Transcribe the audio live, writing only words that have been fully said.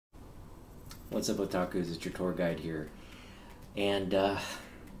What's up, otakus? It's your tour guide here. And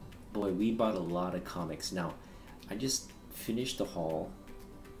boy, we bought a lot of comics. Now, I just finished the haul,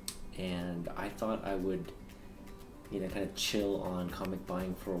 and I thought I would, kind of chill on comic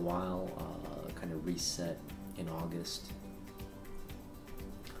buying for a while, kind of reset in August.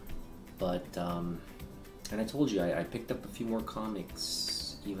 But, and I told you, I picked up a few more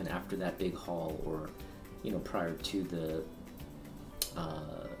comics even after that big haul, or, prior to the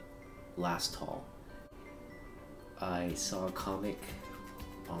last haul. I saw a comic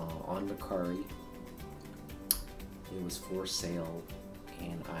on Mercari. It was for sale,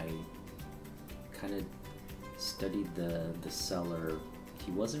 and I kind of studied the seller.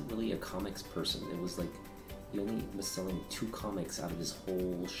 He wasn't really a comics person. It was like he only was selling 2 comics out of his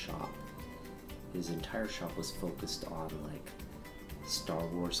whole shop. His entire shop was focused on like Star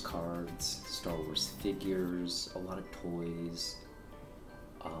Wars cards, Star Wars figures, a lot of toys,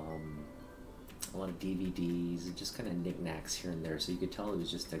 a lot of DVDs, just kind of knickknacks here and there. So you could tell it was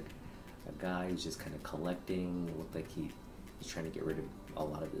just a guy who's just kind of collecting. It looked like he's trying to get rid of a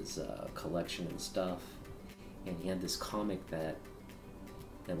lot of his collection and stuff. And he had this comic that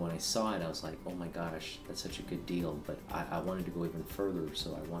when I saw it, I was like, oh my gosh, that's such a good deal. But I wanted to go even further,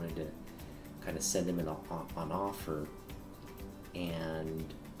 so I wanted to kind of send him an offer.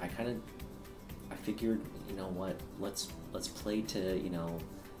 And I figured, you know what, let's play to,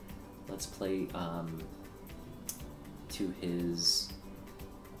 let's play to his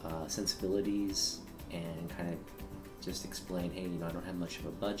sensibilities, and kind of just explain, hey, I don't have much of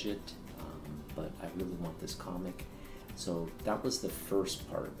a budget, but I really want this comic. So that was the first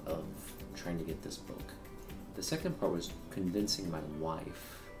part of trying to get this book. The second part was convincing my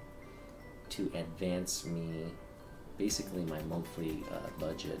wife to advance me basically my monthly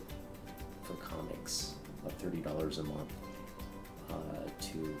budget for comics of $30 a month,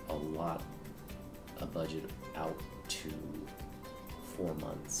 to a budget out to 4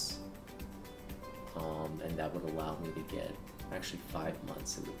 months, and that would allow me to get, actually 5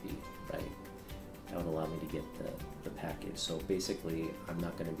 months it would be, right? That would allow me to get the package. So basically, I'm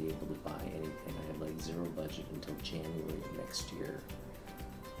not going to be able to buy anything. I have like zero budget until January of next year.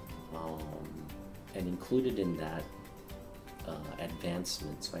 And included in that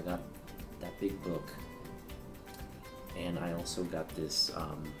advancement, so I got that big book, and I also got this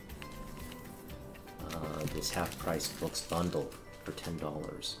this half-price books bundle for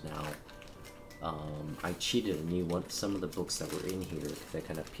 $10. Now, I cheated and knew some of the books that were in here because I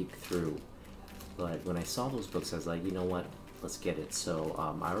kind of peeked through. But when I saw those books, I was like, you know what? Let's get it. So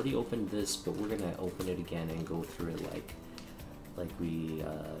I already opened this, but we're gonna open it again and go through it like we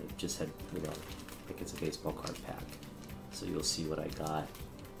just had, like it's a baseball card pack. So you'll see what I got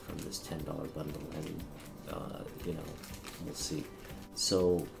from this $10 bundle, and we'll see.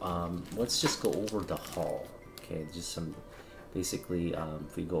 So let's just go over the haul. Okay, just some basically.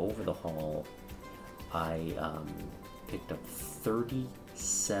 If we go over the haul, I picked up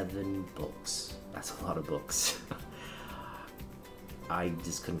 37 books. That's a lot of books. I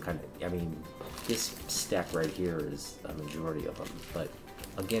just couldn't this stack right here is a majority of them. But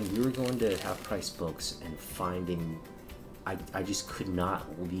again, we were going to half-price books and finding, I just could not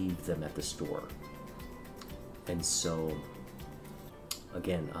leave them at the store. And so,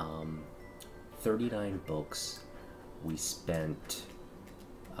 again, 39 books. We spent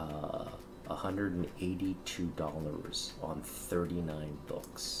 $182 on 39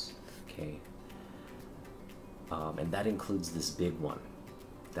 books, okay? And that includes this big one.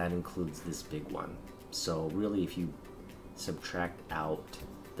 So really, if you subtract out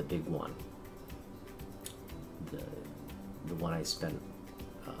the big one, the one I spent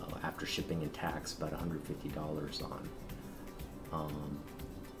after shipping and tax about $150 on,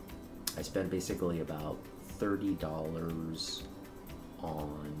 I spent basically about $30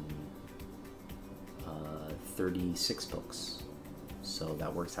 on 36 books. So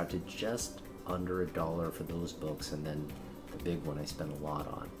that works out to just under $1 for those books, and then the big one I spent a lot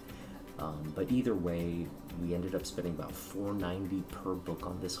on. But either way, we ended up spending about $4.90 per book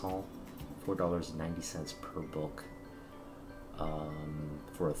on this haul, $4.90 per book,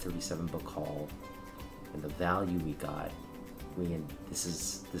 for a 37 book haul. And the value we got, this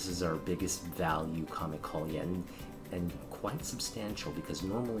is our biggest value comic haul yet, and quite substantial, because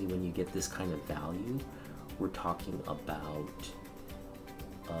normally when you get this kind of value, we're talking about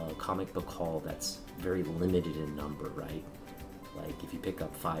a comic book haul that's very limited in number, right? Like if you pick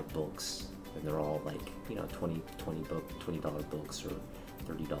up 5 books and they're all like, $20 books or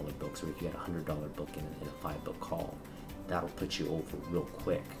 $30 books, or if you get a $100 book in a 5-book haul, that'll put you over real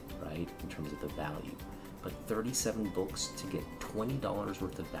quick, right, in terms of the value. But 37 books to get $20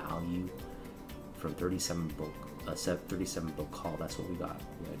 worth of value from 37 book haul. That's what we got.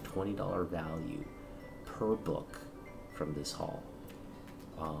 We had $20 value per book from this haul,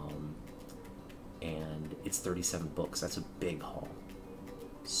 and it's 37 books. That's a big haul.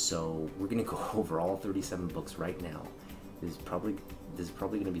 So we're gonna go over all 37 books right now. This is probably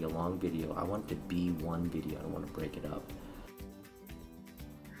gonna be a long video. I want it to be one video. I don't want to break it up.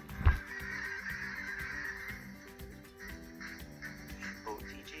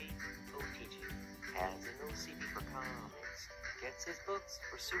 OTG has an OCD for comics. Gets his books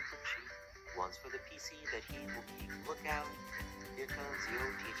for super cheap. One's for the PC that he will keep. Look out, here comes the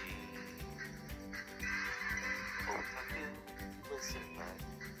OTG. Otaku, listen back.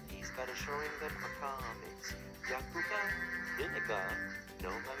 He's got a showing them for comics. Yakuga, Rinnegan, no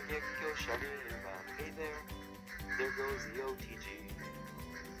Mangekyo Sharinga. Hey there goes the OTG.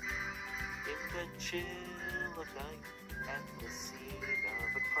 In the chill of night, at the scene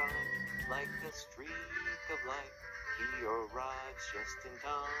of a crime, like a streak of light, he arrives just in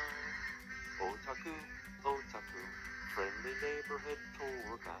time. Otaku, friendly neighborhood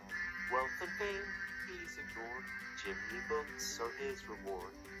tour guide. Wealth and fame, he's ignored. Chimney books are his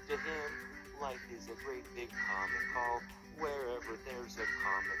reward. To him, life is a great big comic hall. Wherever there's a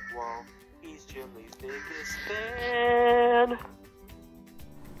comic wall, he's Chimney's biggest fan.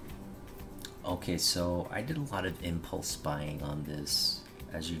 Okay, so I did a lot of impulse buying on this.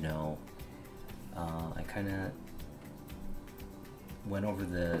 As you know, I kind of went over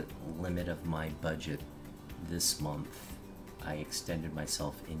the limit of my budget this month. I extended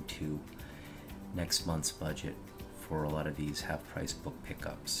myself into next month's budget for a lot of these half-price book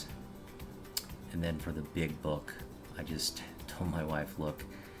pickups. And then for the big book, I just told my wife, look,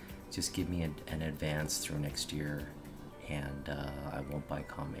 just give me an advance through next year, and I won't buy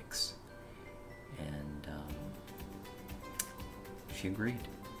comics. And she agreed.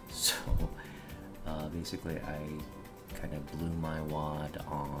 So basically I kind of blew my wad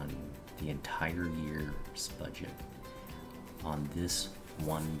on the entire year's budget on this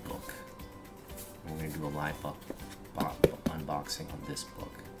one book. We're going to do a live unboxing on this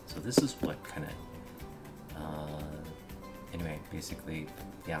book. So this is what kind of anyway, basically,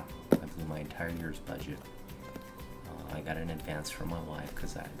 yeah, I blew my entire year's budget. I got an advance from my wife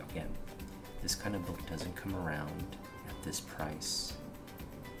because, again, this kind of book doesn't come around at this price,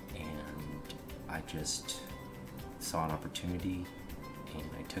 and I just saw an opportunity and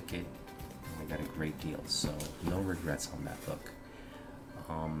I took it, and I got a great deal, so no regrets on that book.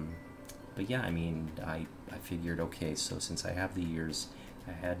 But yeah, I mean, I figured, okay, so since I have the years,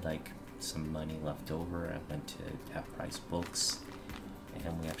 I had like some money left over. I went to half-price books,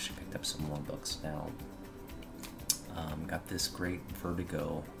 and we actually picked up some more books now. Got this great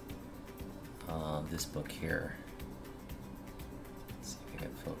Vertigo, this book here. Let's see if I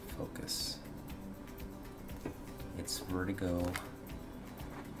can focus. It's Vertigo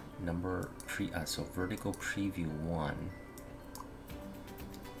so Vertigo Preview 1.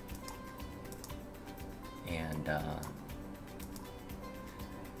 And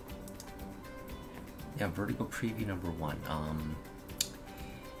yeah, Vertigo Preview number 1.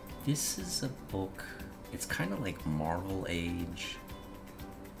 This is a book, it's kind of like Marvel Age,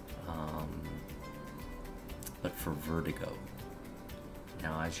 but for Vertigo.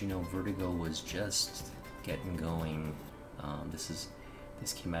 Now, as you know, Vertigo was just getting going. This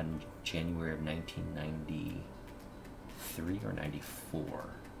came out in January of 1993 or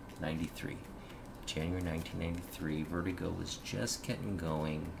 94? 93. January 1993. Vertigo was just getting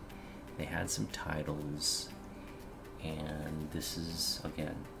going. They had some titles, and this is,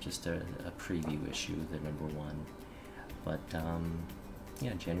 again, just a preview issue, the number 1. But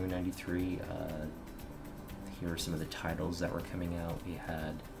yeah, January 93. Here are some of the titles that were coming out. We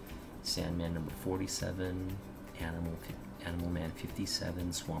had Sandman number 47, Animal Man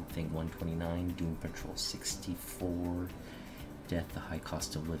 57, Swamp Thing 129, Doom Patrol 64, Death, the High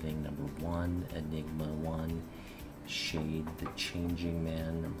Cost of Living number 1, Enigma 1, Shade, the Changing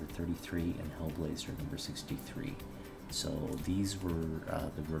Man number 33, and Hellblazer number 63. So these were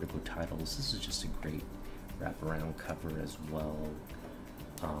the Vertigo titles. This is just a great wraparound cover as well.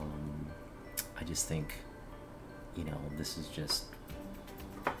 I just think, you know, this is just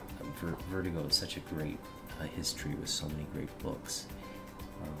Vertigo is such a great history with so many great books,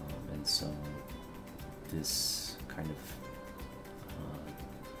 and so this kind of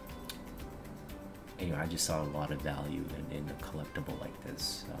anyway, I just saw a lot of value in a collectible like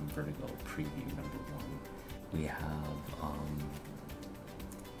this. Vertigo Preview number 1. We have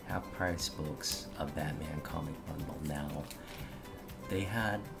half-price books, a Batman comic bundle. Now, they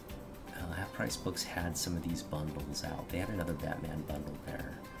had half-price books had some of these bundles out. They had another Batman bundle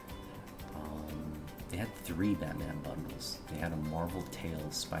there. had 3 Batman bundles. They had a Marvel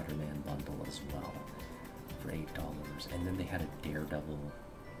Tales Spider-Man bundle as well for $8, and then they had a Daredevil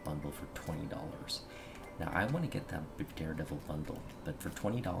bundle for $20. Now I want to get that Daredevil bundle, but for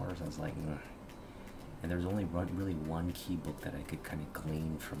 $20 I was like, ugh. And there's only really one key book that I could kind of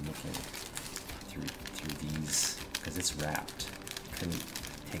glean from looking through these, because it's wrapped. Couldn't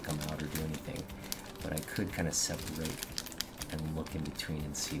take them out or do anything, but I could kind of separate and look in between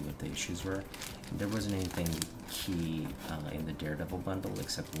and see what the issues were. And there wasn't anything key in the Daredevil bundle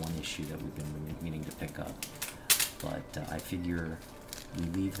except one issue that we've been meaning to pick up. But I figure we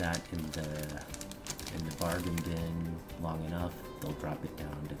leave that in the bargain bin long enough, they'll drop it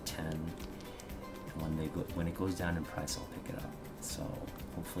down to 10. And when it goes down in price, I'll pick it up. So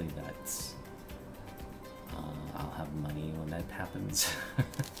hopefully that's I'll have money when that happens.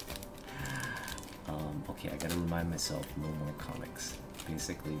 Okay, I gotta remind myself, no more comics.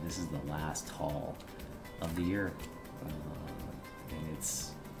 Basically, this is the last haul of the year, and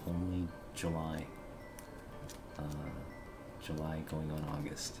it's only July. July going on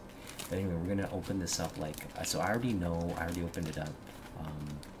August. But anyway, we're gonna open this up so I already opened it up,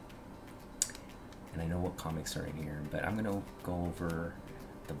 and I know what comics are in here, but I'm gonna go over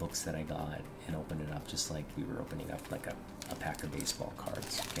the books that I got and open it up just like we were opening up like a pack of baseball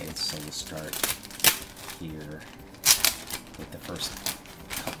cards. Okay, so we'll start here with the first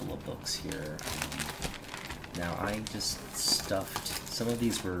couple of books here. Now I just stuffed, some of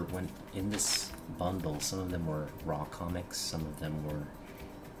these went in this bundle, some of them were raw comics, some of them were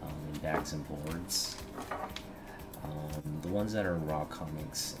in bags and boards. The ones that are raw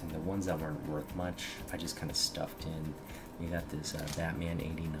comics and the ones that weren't worth much, I just kind of stuffed in. We got this Batman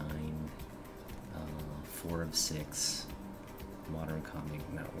 89, 4 of 6, modern comic,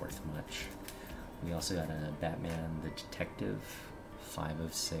 not worth much. We also got a Batman the Detective, 5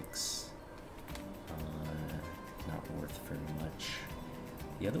 of 6, not worth very much.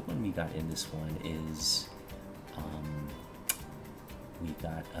 The other one we got in this one is we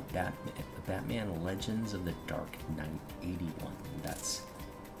got a Batman Legends of the Dark Knight 81. That's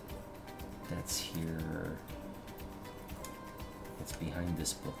here. It's behind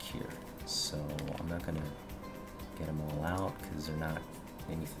this book here. So I'm not gonna get them all out because they're not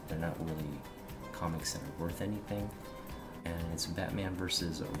really comics that are worth anything. And it's Batman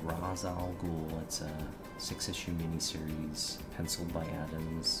versus Ra's al Ghul. It's a 6-issue miniseries, penciled by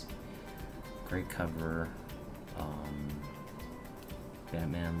Adams. Great cover.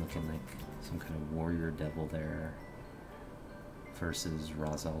 Batman looking like some kind of warrior devil there versus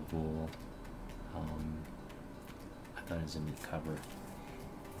Ra's al Ghul. I thought it was a neat cover.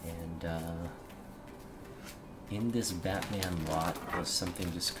 And in this Batman lot was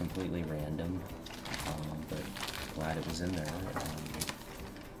something just completely random, but glad it was in there.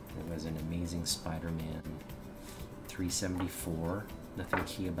 It was an Amazing Spider-Man 374. Nothing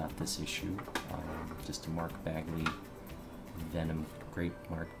key about this issue. Just a Mark Bagley Venom, great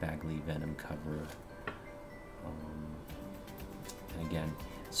Mark Bagley Venom cover. Again,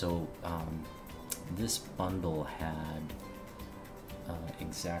 so this bundle had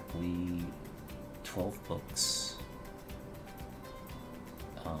exactly 12 books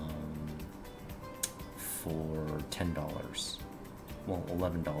for $10. Well,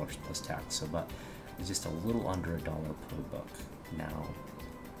 $11 plus tax, so but it's just a little under $1 per book. Now,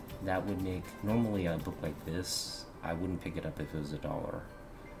 that would make, normally a book like this, I wouldn't pick it up if it was $1.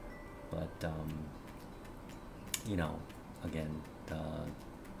 But, you know, again,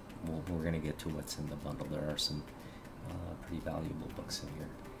 we're going to get to what's in the bundle. There are some pretty valuable books in here.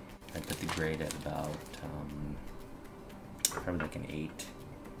 I put the grade at about, probably like an 8.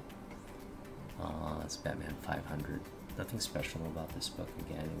 It's Batman 500. Nothing special about this book.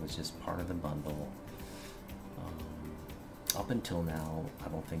 Again, it was just part of the bundle. Up until now, I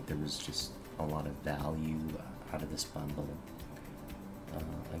don't think there was just a lot of value out of this bundle.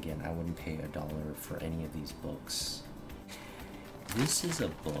 Again, I wouldn't pay $1 for any of these books. This is a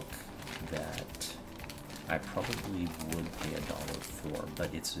book that I probably would pay $1 for,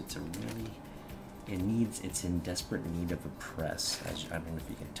 but it's a really, it's in desperate need of a press. As I don't know if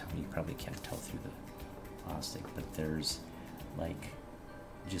you can tell, you probably can't tell through the plastic, but there's like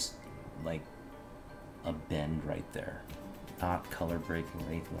just like a bend right there, not color breaking or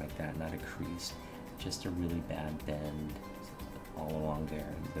anything like that, not a crease, just a really bad bend all along there,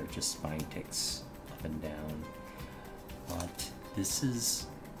 and they're just spine ticks up and down. But this is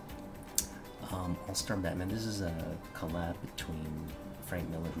All-Star Batman. This is a collab between Frank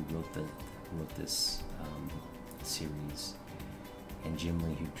Miller, who wrote this series, and Jim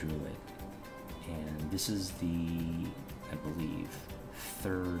Lee, who drew it. And this is the, I believe,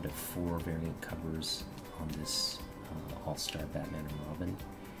 third of 4 variant covers on this All-Star Batman and Robin.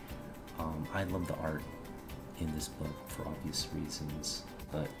 I love the art in this book for obvious reasons,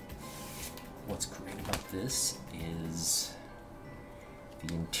 but what's great about this is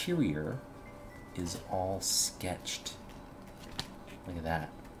the interior is all sketched. Look at that.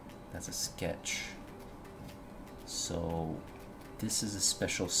 That's a sketch. So this is a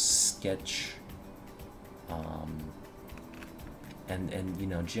special sketch. And you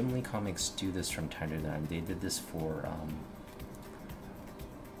know, Jim Lee Comics do this from time to time. They did this for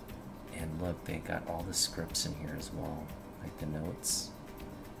and look, they got all the scripts in here as well, like the notes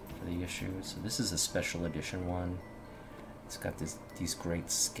for the issue. So this is a special edition one. It's got these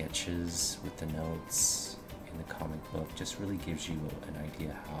great sketches with the notes in the comic book. Just really gives you an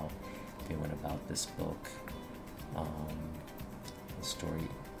idea how they went about this book. The story,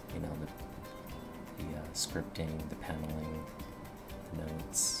 you know, the scripting, the paneling, the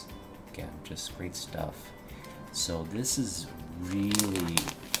notes. Again, just great stuff. So this is really,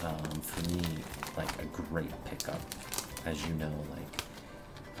 for me, like a great pickup. As you know, like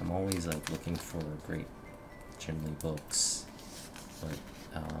I'm always like looking for great Jim Lee books, but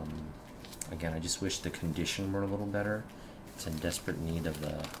again, I just wish the condition were a little better. It's in desperate need of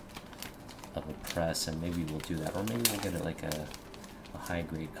a press, and maybe we'll do that, or maybe we'll get like a high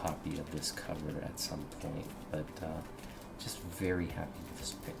grade copy of this cover at some point. But just very happy with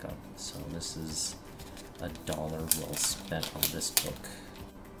this pickup. So this is $1 well spent on this book.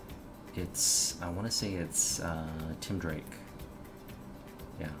 It's, I want to say it's Tim Drake.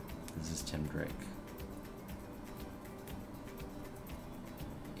 Yeah, this is Tim Drake.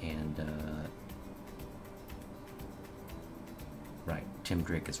 And right, Tim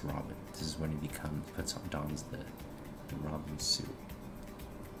Drake is Robin. This is when he dons the Robin suit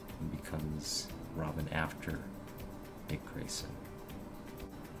and becomes Robin after Dick Grayson.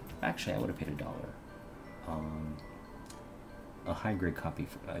 Actually, I would have paid $1. A high grade copy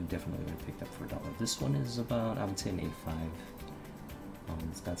I definitely would have picked up for $1. This one is about, I would say, an A5.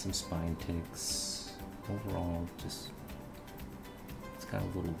 It's got some spine ticks. Overall, just it's got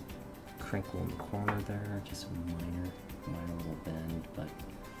a little crinkle in the corner there, just a minor little bend, but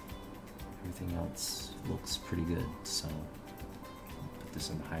everything else looks pretty good. So I'll put this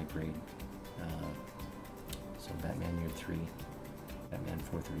in the high grade. So Batman Year 3, Batman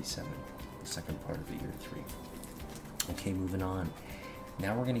 437, the second part of the Year 3. Okay, moving on.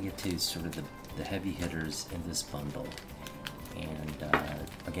 Now we're going to get to sort of the heavy hitters in this bundle. And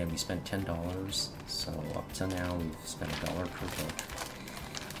again, we spent $10, so up to now we've spent $1 per book.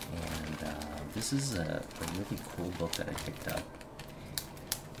 And this is a really cool book that I picked up.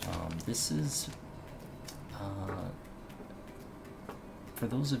 This is, for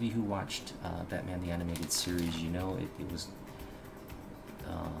those of you who watched Batman the Animated Series, you know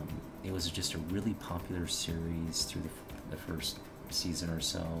it was just a really popular series through the first season or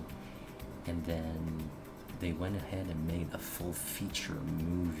so, and then they went ahead and made a full feature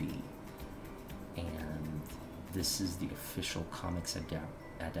movie, and this is the official comics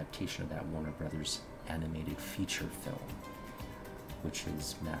adaptation of that Warner Brothers animated feature film, which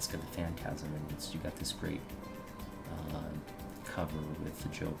is Mask of the Phantasm, and you got this great cover with the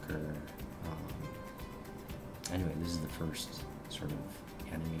Joker. Anyway, this is the first sort of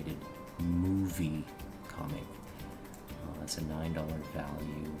animated movie comic. It's a $9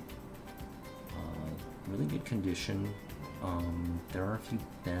 value. Really good condition. There are a few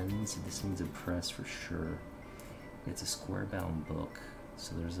bends. This needs a press for sure. It's a square bound book,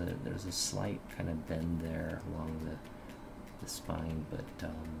 so there's a slight kind of bend there along the spine, but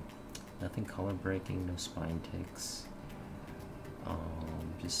nothing color breaking, no spine ticks.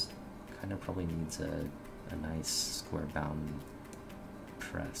 Just kind of probably needs a nice square bound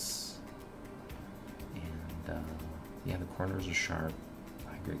press. And yeah, the corners are sharp.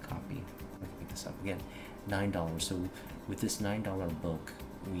 High grade copy. I can pick this up again. $9. So with this $9 book,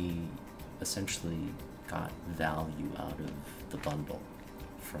 we essentially got value out of the bundle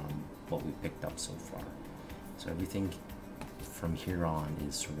from what we picked up so far. So everything from here on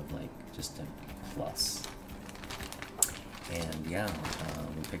is sort of like just a plus. And yeah,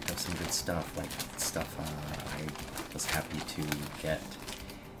 we picked up some good stuff, like stuff I was happy to get.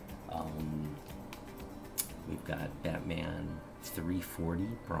 We've got Batman 340,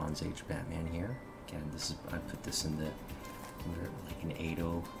 Bronze Age Batman here. Again, this is, I put this in the, like an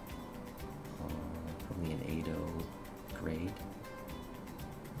 8.0, probably an 8.0 grade.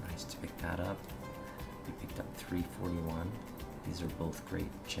 Nice to pick that up. We picked up 341. These are both great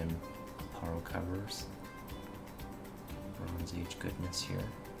Jim Aparo covers. Bronze Age goodness here.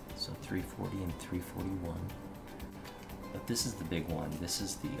 So 340 and 341. But this is the big one. This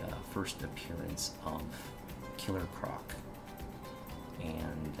is the first appearance of Killer Croc,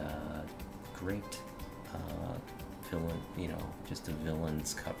 and great villain. You know, just a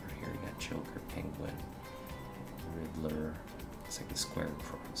villain's cover here. You got Joker, Penguin, Riddler. Looks like a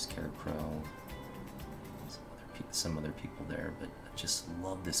Scarecrow. Some other people there, but I just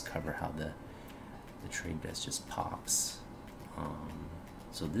love this cover. How the trade desk just pops.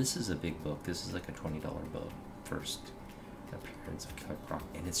 So this is a big book. This is like a $20 book. First appearance of Killer Croc,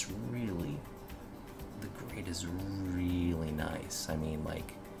 and it's really, the grade is really nice. I mean,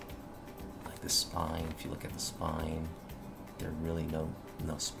 like the spine. If you look at the spine, there are really no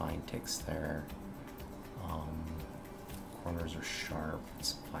spine ticks there. Corners are sharp.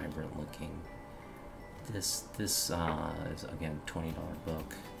 It's vibrant looking. This is again $20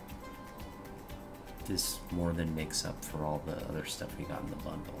 book. This more than makes up for all the other stuff we got in the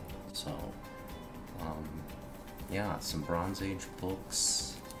bundle. So yeah, some Bronze Age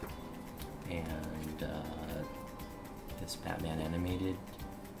books, and this Batman animated.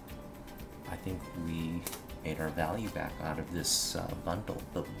 I think we made our value back out of this bundle.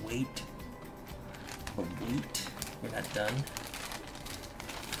 But wait, we're not done.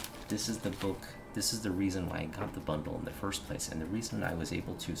 This is the book. This is the reason why I got the bundle in the first place, and the reason I was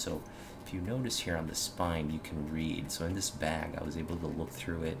able to. So if you notice here on the spine, you can read. So in this bag, I was able to look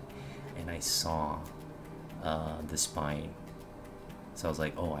through it, and I saw the spine. So I was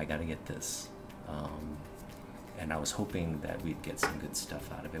like, oh, I gotta get this. And I was hoping that we'd get some good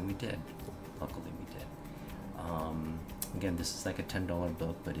stuff out of it. We did. Luckily, we did. Again, this is like a $10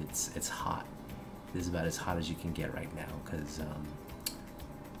 book, but it's hot. This is about as hot as you can get right now, because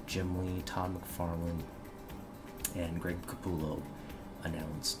Jim Lee, Todd McFarlane, and Greg Capullo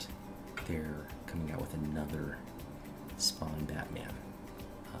announced they're coming out with another Spawn Batman.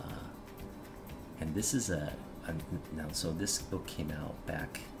 And this is so this book came out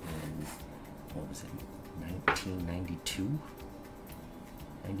back in, what was it, 1992?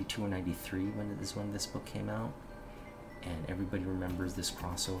 92 or 93 when this book came out, and everybody remembers this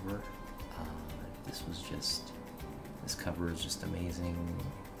crossover. This cover is just amazing.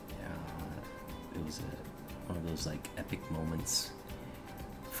 It was one of those like epic moments.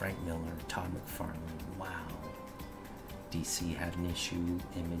 Frank Miller, Todd McFarlane, wow. DC had an issue,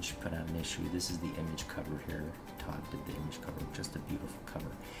 Image put out an issue. This is the Image cover here. Todd did the Image cover, just a beautiful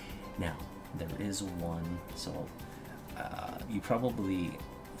cover. Now, there is one, so you probably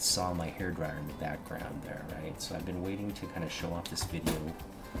saw my hairdryer in the background there, right? So I've been waiting to kind of show off this video,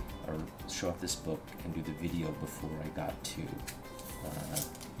 or show off this book and do the video before I got to,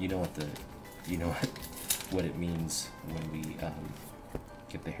 you know what it means when we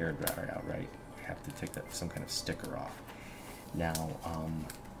get the hairdryer out, right? We have to take some kind of sticker off. Now,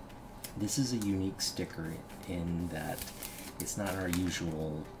 this is a unique sticker in that it's not our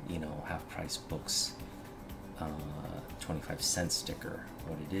usual, half-price books 25-cent sticker.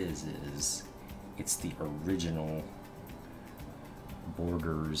 What it is it's the original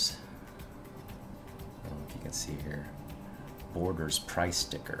Borders, I don't know if you can see here, Borders price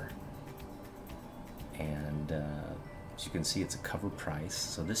sticker. And as you can see, it's a cover price.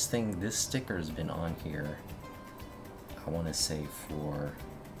 So this sticker has been on here, I want to say for,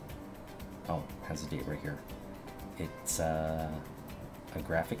 oh, it has a date right here. It's a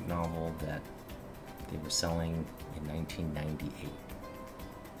graphic novel that they were selling in 1998.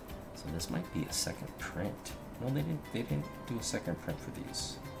 So this might be a second print. No, they didn't do a second print for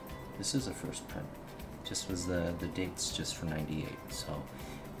these. This is a first print. Just was the dates just for 98. So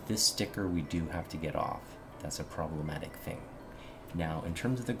this sticker we do have to get off. That's a problematic thing. Now, in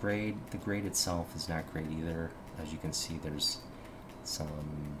terms of the grade itself is not great either. As you can see, there's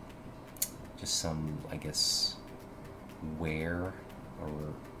some, I guess, wear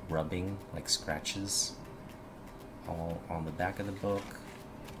or rubbing, like scratches, all on the back of the book.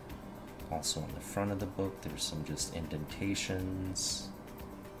 Also on the front of the book, there's some just indentations.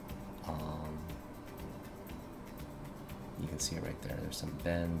 You can see it right there. There's some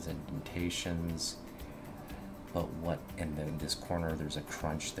bends, indentations. But and then this corner, there's a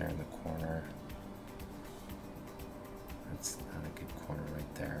crunch there in the corner. That's not a good corner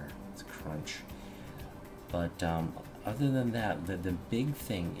right there. It's a crunch. But other than that, the big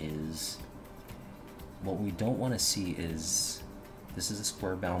thing is, what we don't want to see is, this is a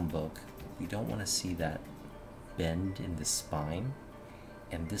square bound book. We don't want to see that bend in the spine,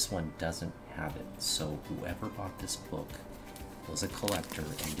 and this one doesn't have it. So whoever bought this book was a collector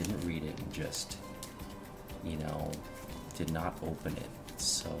and didn't read it and just, did not open it.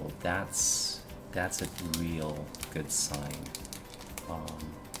 So that's a real good sign.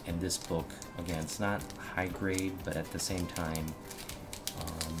 And this book, again, it's not high grade, but at the same time,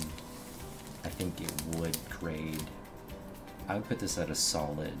 I think it would grade. I would put this at a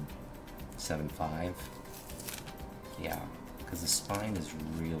solid 7.5. Yeah, because the spine is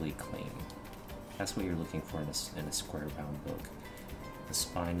really clean. That's what you're looking for in a square bound book. The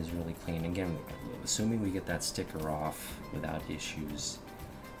spine is really clean. Again, assuming we get that sticker off without issues,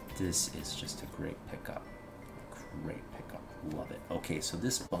 this is just a great pickup. Great pickup. Love it. Okay, so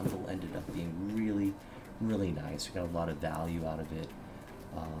this bundle ended up being really, really nice. We got a lot of value out of it.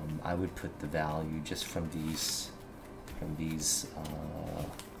 I would put the value just from these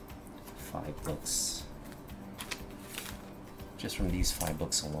 5 books. Just from these 5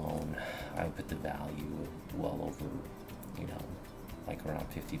 books alone, I would put the value well over, you know, like around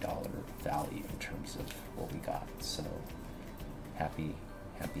 $50 value in terms of what we got. So happy,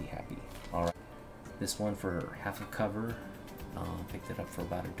 happy, happy. All right, this one for half a cover, picked it up for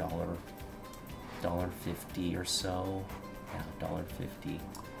about $1.50 or so. Yeah, $1.50.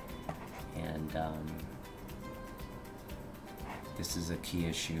 And this is a key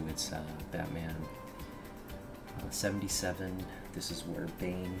issue. It's Batman 77. This is where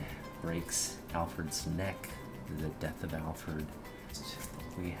Bane breaks Alfred's neck, the death of Alfred.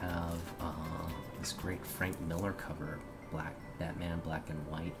 We have this great Frank Miller cover, Batman Black and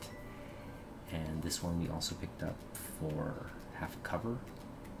White. And this one we also picked up for half a cover,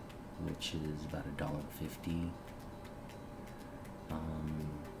 which is about $1.50.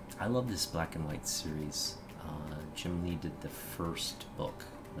 I love this black and white series. Jim Lee did the first book,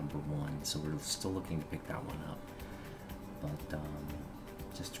 #1, so we're still looking to pick that one up. But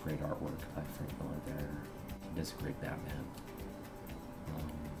just great artwork by Frank Miller there. He does a great Batman.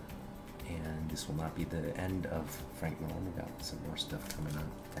 And this will not be the end of Frank Miller. We got some more stuff coming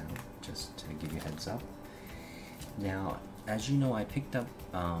up down, just to give you a heads up. Now, as you know, I picked up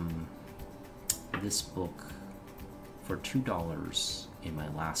this book for $2 in my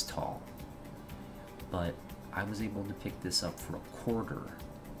last haul, but I was able to pick this up for $0.25.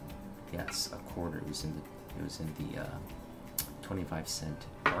 Yes, $0.25. It was in the 25-cent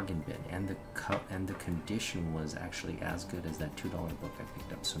bargain bin, and the condition was actually as good as that $2 book I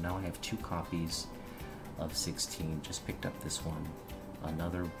picked up. So now I have 2 copies of 16. Just picked up this one,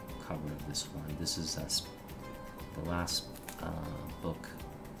 another cover of this one. This is the last book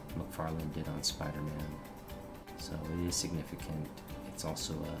McFarlane did on Spider-Man, so it is significant. It's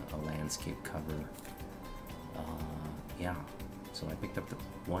also a landscape cover. Yeah, so I picked up the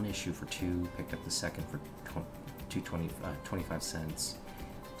one issue for $2, picked up the second for 25 cents.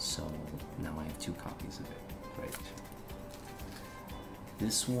 So now I have 2 copies of it. Great.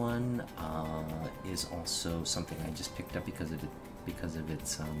 This one is also something I just picked up because of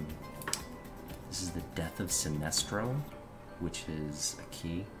its this is the Death of Sinestro, which is a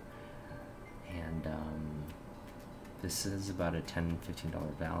key, and this is about a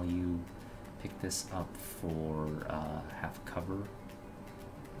 $10-15 value. Picked this up for half a cover,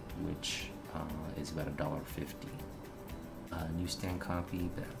 which is about $1.50. Newsstand copy,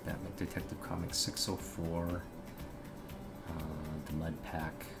 Batman Detective Comics 604, the Mud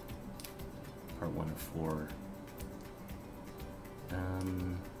Pack, part 1 of 4.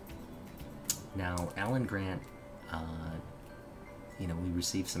 Now, Alan Grant, you know, we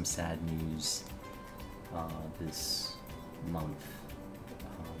received some sad news this month,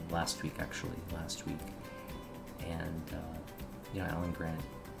 last week, and you know, Alan Grant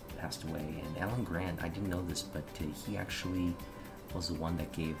passed away. And Alan Grant, I didn't know this, but he actually was the one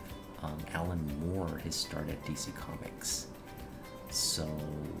that gave Alan Moore his start at DC Comics. So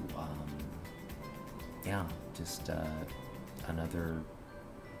yeah, just another,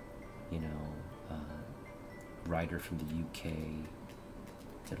 you know, writer from the UK.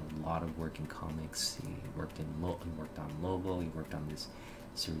 Did a lot of work in comics. He worked on Lobo. He worked on this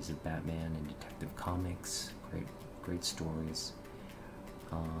series of Batman and Detective Comics. Great stories.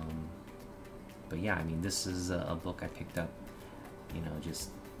 But yeah, I mean, this is a book I picked up, you know,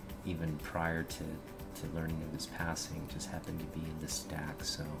 just even prior to learning of his passing. Just happened to be in this stack.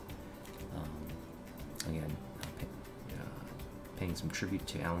 So again, paying some tribute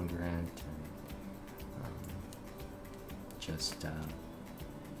to Alan Grant, and just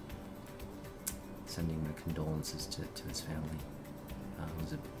sending my condolences to his family.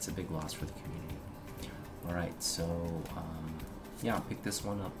 It's a big loss for the community. All right, so yeah, I'll pick this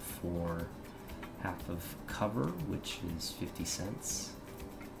one up for half of cover, which is 50 cents.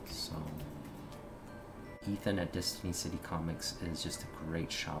 So Ethan at Destiny City Comics is just a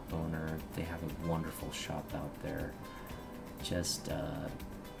great shop owner. They have a wonderful shop out there. Just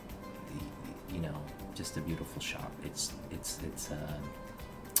you know, just a beautiful shop. It's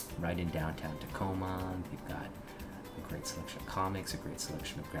right in downtown Tacoma. They've got a great selection of comics, a great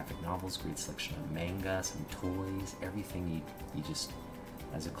selection of graphic novels, great selection of manga, some toys, everything you just,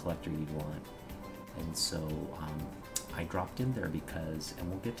 as a collector, you'd want. And so I dropped in there because, and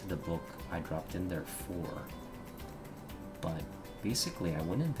we'll get to the book I dropped in there for, but basically I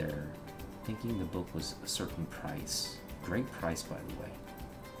went in there thinking the book was a certain price, great price by the way,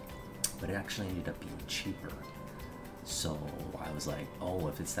 but it actually ended up being cheaper. So I was like, oh,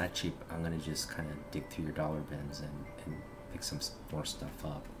 if it's that cheap, I'm gonna just kind of dig through your dollar bins and pick some more stuff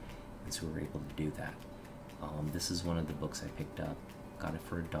up. And so we were able to do that. This is one of the books I picked up, got it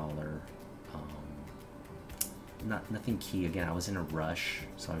for $1. Nothing key. Again, I was in a rush,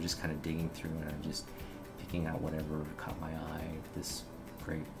 so I was just kind of digging through and I'm just picking out whatever caught my eye. This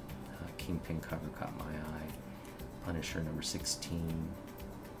great Kingpin cover caught my eye. Punisher number 16.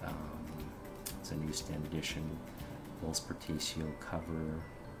 It's a newsstand edition. Wolf's Portacio cover.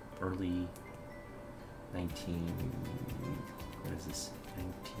 Early 19. What is this?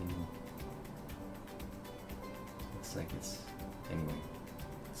 19. Looks like it's. Anyway.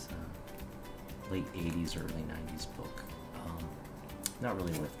 It's late 80s, early 90s book. Not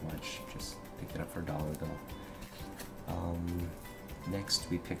really worth much, just picked it up for $1 though. Next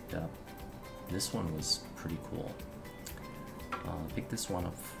we picked up, this one was pretty cool. Picked this one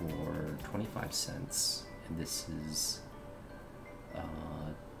up for 25 cents, and this is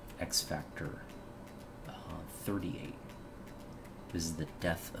X Factor 38. This is The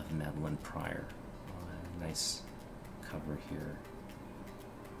Death of Madeline Pryor. Nice cover here.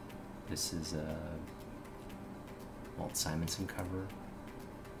 This is a Walt Simonson cover,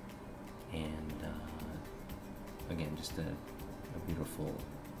 and again, just a beautiful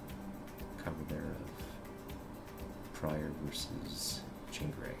cover there of Pryor versus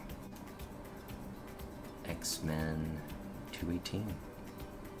Jean Grey. X-Men 218,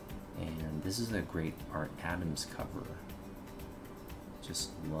 and this is a great Art Adams cover.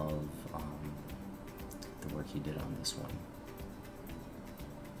 Just love the work he did on this one.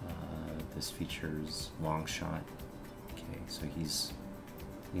 This features Longshot. Okay, so he's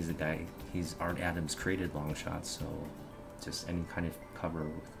the guy. He's Art Adams created Longshot, so just any kind of cover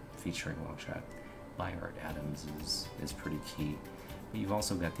featuring Longshot by Art Adams is pretty key. But you've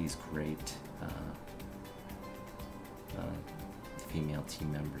also got these great female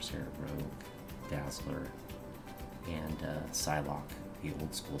team members here: Rogue, Dazzler, and Psylocke, the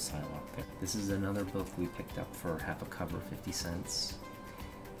old school Psylocke. This is another book we picked up for half a cover, 50 cents.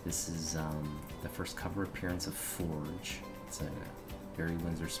 This is the first cover appearance of Forge. It's a Barry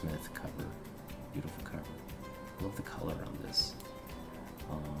Windsor Smith cover. Beautiful cover. Love the color on this.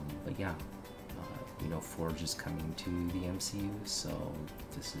 But yeah, you know, Forge is coming to the MCU, so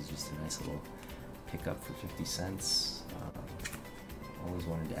this is just a nice little pickup for 50 cents. Always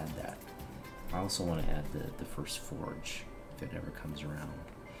wanted to add that. I also want to add the first Forge, if it ever comes around.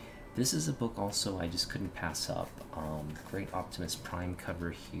 This is a book also I just couldn't pass up. Great Optimus Prime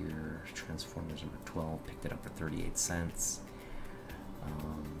cover here. Transformers number 12. Picked it up for 38 cents.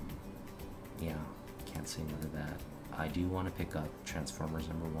 Yeah, can't say no to that. I do want to pick up Transformers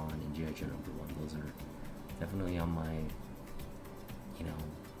number 1 and G.I. Joe number 1. Those are definitely on my, you know,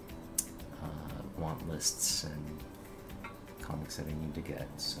 want lists and comics that I need to get.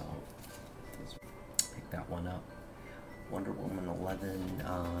 So pick that one up. Wonder Woman 11,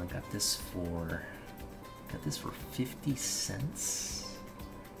 got this for 50 cents.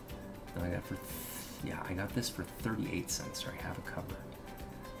 No, I got this for 38 cents. Right, have a cover.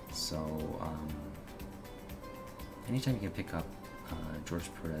 So anytime you can pick up George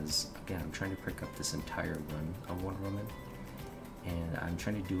Perez, again, I'm trying to pick up this entire run of Wonder Woman, and I'm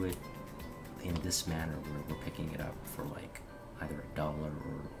trying to do it in this manner where we're picking it up for like either $1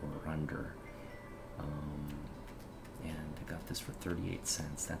 or under. And I got this for 38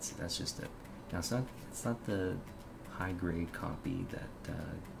 cents. That's just it. Now it's not the high grade copy that,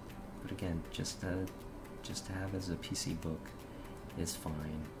 but again, just to have as a PC book is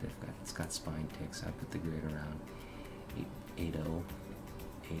fine. It's got spine ticks. I put the grade around 80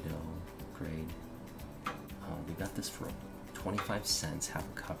 grade. We got this for 25 cents. Have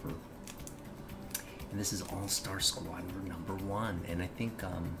a cover. And this is All-Star Squadron number 1. And I think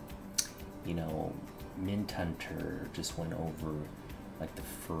you know, Mint Hunter just went over like the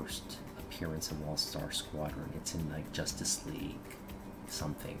first appearance of All-Star Squadron. It's in like Justice League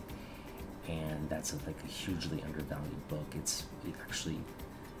something, and that's like a hugely undervalued book.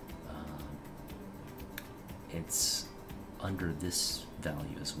 It's under this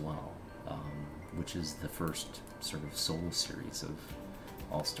value as well, which is the first sort of solo series of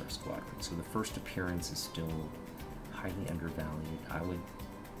All-Star Squadron. So the first appearance is still highly undervalued. I would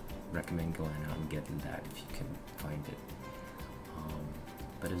recommend going out and getting that if you can find it.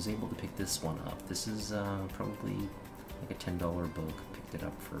 But I was able to pick this one up. This is probably like a $10 book. Picked it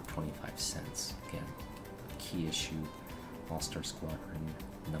up for 25 cents. Again, key issue, All-Star Squadron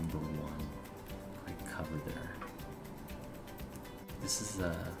 #1. Great cover there. This is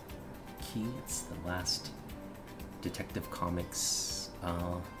Key. It's the last Detective Comics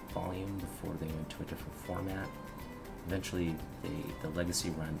volume before they went to a different format. Eventually, the legacy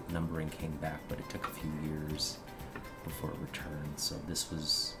run numbering came back, but it took a few years before it returned. So this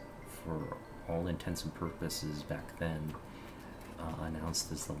was, for all intents and purposes back then,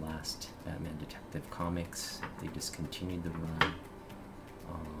 announced as the last Batman Detective Comics. They discontinued the run,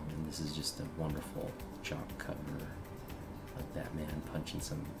 and this is just a wonderful jock cover of Batman punching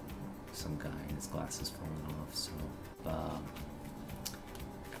some guy and his glasses falling off. So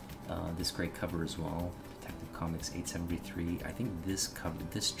this great cover as well, Detective Comics 873. I think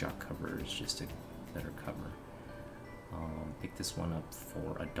this jock cover is just a better cover. Pick this one up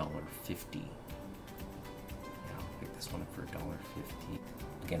for $1.50. Pick this one up for $1.50.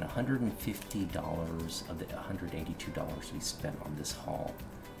 Again, $150 of the $182 we spent on this haul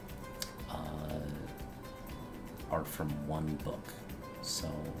are from one book. So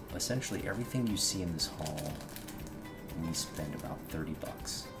essentially everything you see in this haul, we spent about 30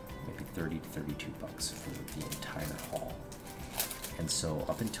 bucks, maybe 30 to 32 bucks for the entire haul. And so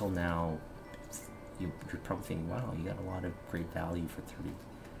up until now, you're probably thinking, wow, you got a lot of great value for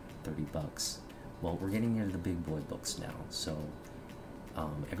 30 bucks. Well, we're getting into the big boy books now, so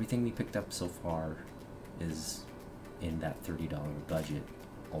everything we picked up so far is in that $30 budget,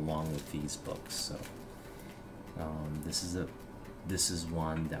 along with these books. So this is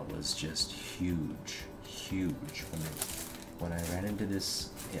one that was just huge. When I ran into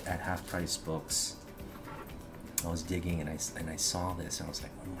this at Half Price Books, I was digging and I saw this and I was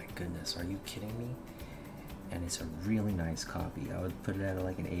like, oh my goodness, are you kidding me? And it's a really nice copy. I would put it at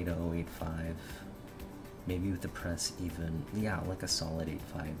like an 8.0, 8.5, maybe with the press even, yeah, like a solid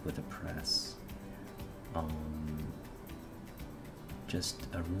 8.5 with a press. Just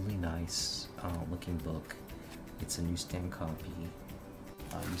a really nice looking book. It's a newsstand copy.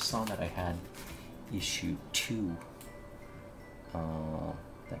 You saw that I had issue 2,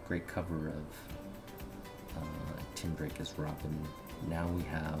 that great cover of Tim Drake as Robin. Now we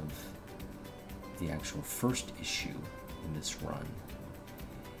have the actual first issue in this run.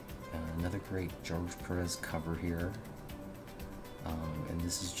 Another great George Perez cover here, and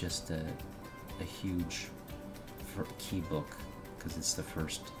this is just a huge key book because it's the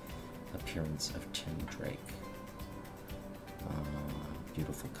first appearance of Tim Drake.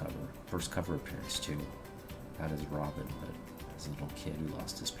 Beautiful cover, first cover appearance too, not as Robin but as a little kid who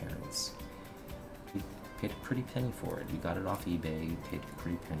lost his parents. We paid a pretty penny for it. We got it off eBay, paid a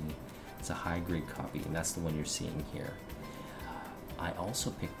pretty penny. It's a high grade copy, and that's the one you're seeing here. I also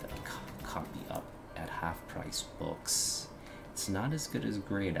picked a copy up at Half Price Books. It's not as good as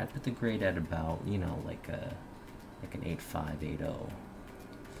grade. I put the grade at about, you know, like an 8.5, 8.0.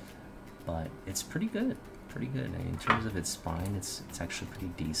 But it's pretty good, in terms of its spine, it's actually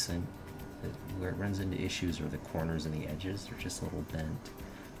pretty decent. Where it runs into issues are the corners and the edges. They're just a little bent.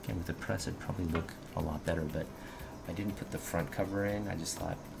 Again, with the press, it'd probably look a lot better, but I didn't put the front cover in. I just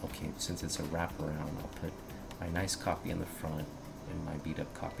thought, okay, since it's a wraparound, I'll put my nice copy on the front and my beat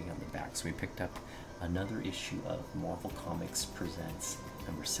up copy on the back. So we picked up another issue of Marvel Comics Presents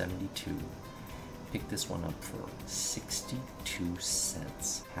number 72. Picked this one up for 62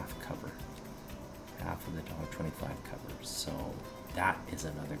 cents, half cover, half of the $1.25 cover. So that is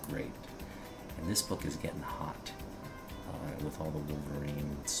another great. And this book is getting hot with all the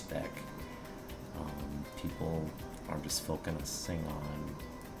Wolverine spec. People are just focusing on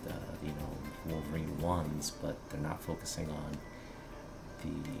the Wolverine ones, but they're not focusing on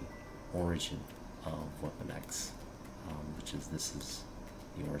the origin of Weapon X, this is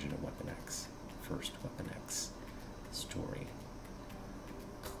the origin of Weapon X, first Weapon X story.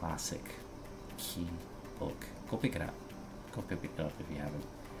 Classic key book. Go pick it up. Go pick it up if you haven't.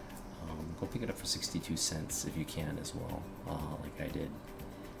 Go pick it up for 62 cents if you can as well, like I did.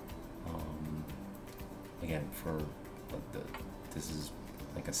 Again, for this is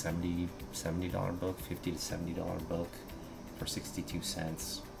like a $70 book, $50 to $70 book for 62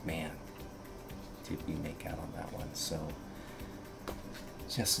 cents. Man, did we make out on that one? So,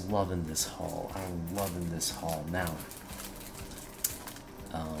 just loving this haul. I'm loving this haul now.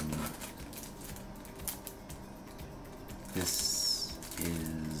 This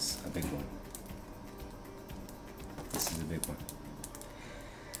is a big one. This is a big one.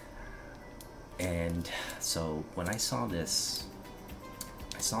 And so when I saw this,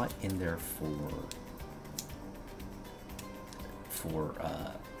 I saw it in there for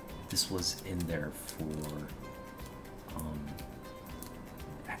this was in there for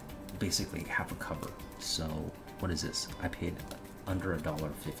basically half a cover. So what is this? I paid under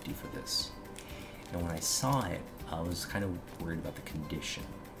 $1.50 for this. And when I saw it, I was kind of worried about the condition,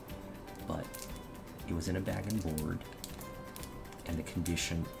 but it was in a bag and board, and the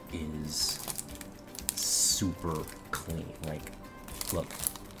condition is super clean. Like, look,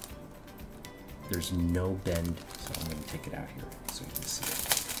 there's no bend. So I'm going to take it out here so you can see it.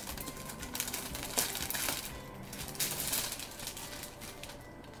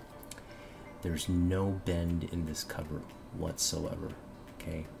 There's no bend in this cover whatsoever,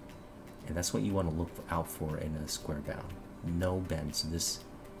 okay? And that's what you want to look out for in a square bound. No bend. So this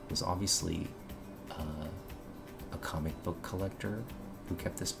was obviously a comic book collector who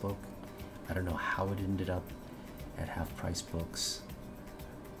kept this book. I don't know how it ended up at Half Price Books,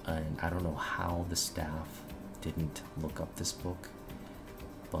 and I don't know how the staff didn't look up this book,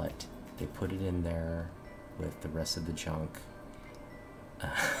 but they put it in there with the rest of the junk,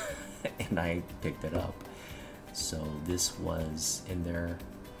 and I picked it up. So this was in there.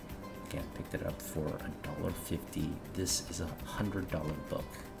 Again, picked it up for $1.50. This is a $100 book.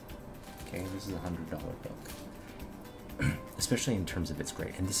 Okay, this is a $100 book. Especially in terms of its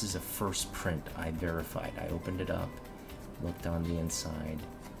grade. And this is a first print I verified. I opened it up, looked on the inside.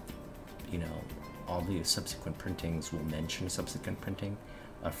 You know, all the subsequent printings will mention subsequent printing.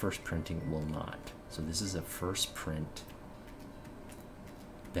 A first printing will not. So this is a first print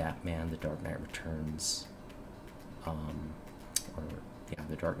Batman: The Dark Knight Returns,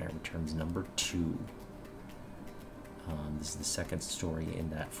 The Dark Knight Returns #2. This is the second story in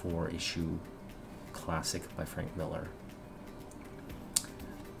that 4-issue classic by Frank Miller.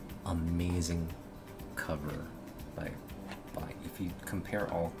 Amazing cover by if you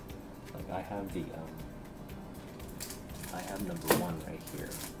compare all, like I have the I have #1 right here.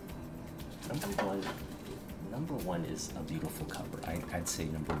 Number one is a beautiful cover. I'd say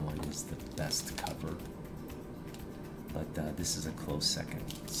 #1 is the best cover, but this is a close second.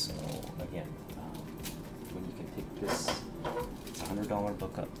 So again, when you can pick this, it's a $100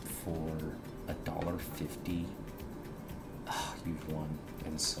 book up for $1.50. You've won.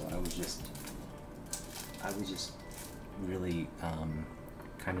 And so I was just really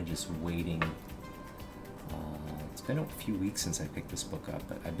kind of just waiting. It's been a few weeks since I picked this book up,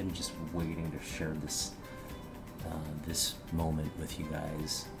 but I've been just waiting to share this this moment with you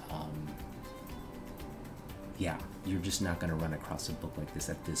guys. Yeah, you're just not going to run across a book like this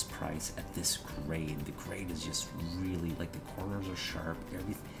at this price, at this grade. The grade is just really, like, the corners are sharp.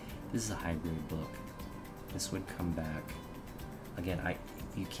 Everything. This is a high grade book. This would come back. Again,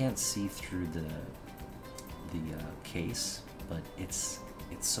 you can't see through the case, but it's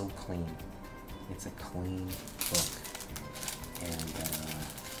so clean. It's a clean book,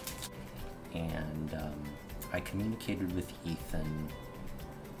 and I communicated with Ethan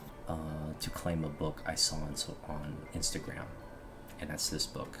to claim a book I saw on Instagram, and that's this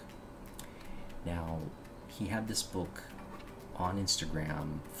book. Now, he had this book on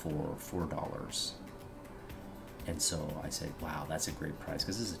Instagram for $4, and so I said, wow, that's a great price,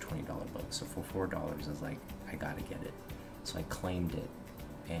 because this is a $20 book. So for $4, I was like, I gotta get it. So I claimed it,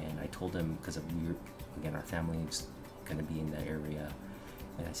 and I told him, because again, our family's gonna be in the area,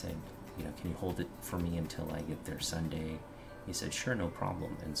 and I said, you know, can you hold it for me until I get there Sunday? He said, sure, no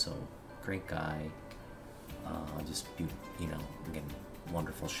problem. And so, great guy. Just be, you know, again,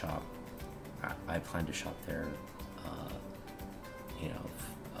 wonderful shop. I plan to shop there, you know,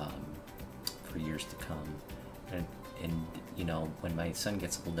 for years to come. And you know, when my son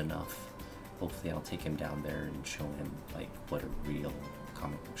gets old enough, hopefully I'll take him down there and show him like what a real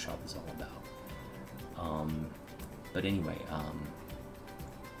comic book shop is all about. But anyway,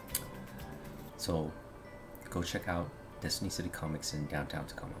 so go check out Destiny City Comics in downtown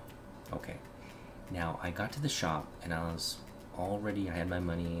Tacoma. Okay, now I got to the shop and I had my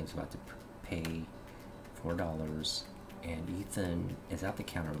money. I was about to pay $4, and Ethan is at the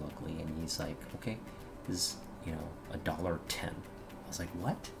counter, luckily, and he's like, okay, this is, you know, $1.10. I was like,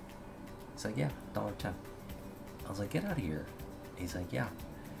 what? He's like, yeah, $1.10. I was like, get out of here. He's like, yeah.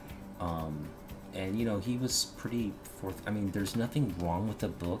 And you know, he was pretty I mean, there's nothing wrong with the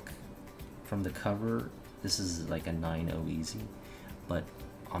book from the cover. This is like a 9.0 easy, but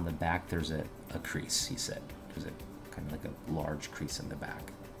on the back there's a crease. He said there's a kind of like a large crease in the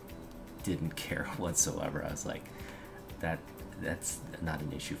back. Didn't care whatsoever. I was like, that's not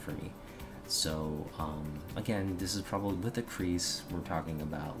an issue for me. So again, this is probably with a crease. We're talking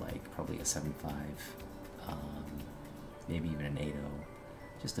about like probably a 7.5, maybe even an 8.0.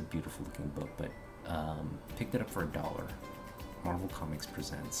 Just a beautiful looking book, but picked it up for $1. Marvel Comics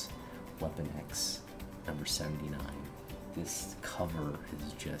presents Weapon X number 79. This cover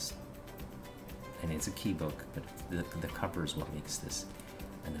is just, and it's a key book, but the cover is what makes this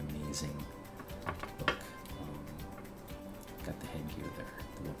an amazing book. Got the headgear there,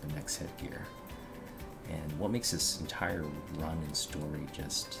 the Weapon X headgear. And what makes this entire run and story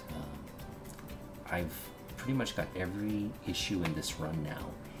just, I've pretty much got every issue in this run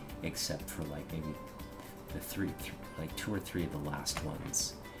now, except for like maybe the like 2 or 3 of the last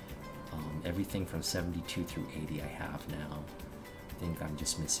ones. Everything from 72 through 80 I have now. I think I'm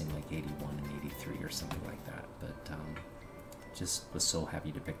just missing like 81 and 83 or something like that. But just was so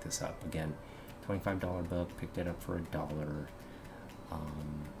happy to pick this up. Again, $25 book, picked it up for $1.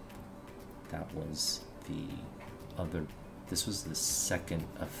 That was the other, this was the second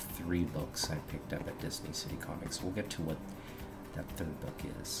of 3 books I picked up at Disney City Comics. We'll get to what that third book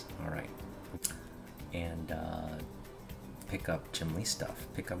is. Alright. And pick up Jim Lee stuff.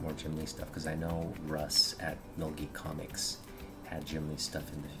 Pick up more Jim Lee stuff, because I know Russ at Geek Comics had Jim Lee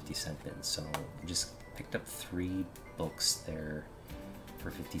stuff in the 50-cent bin. So just picked up 3 books there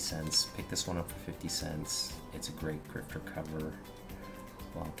for 50 cents. Picked this one up for 50 cents. It's a great grifter cover.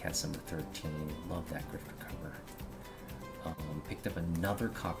 Wildcats number 13. Love that grifter cover. Picked up another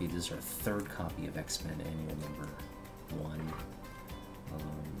copy. This is our 3rd copy of X-Men Annual number 1.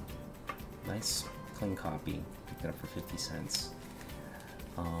 Nice clean copy. Picked it up for 50 cents.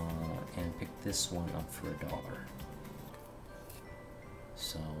 And picked this one up for $1.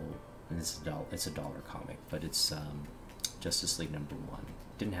 So this is it's a $1 comic, but it's Justice League number 1.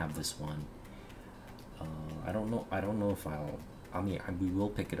 Didn't have this one. I don't know if we will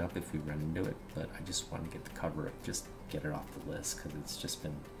pick it up if we run into it, but I just wanted to get the cover up, just get it off the list, because it's just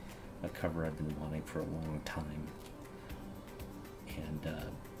been a cover I've been wanting for a long time, and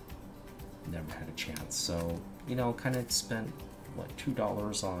never had a chance. So, you know, kind of spent, what,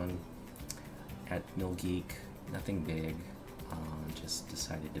 $2 on at Geek, nothing big, just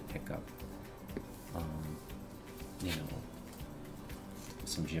decided to pick up, you know,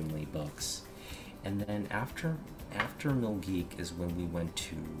 some Jim Lee books. And then after Geek is when we went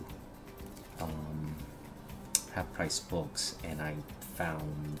to Half Price Books, and I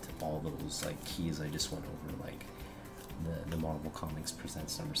found all those like keys I just went over, like the Marvel Comics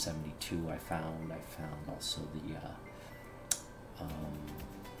Presents number 72. I found also the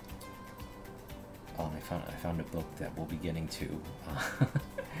I found a book that we'll be getting to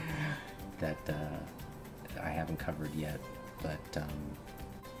that I haven't covered yet, but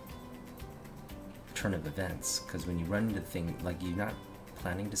turn of events, because when you run into things like you're not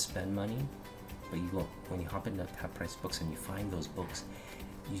planning to spend money, but when you hop into Half Price Books and you find those books,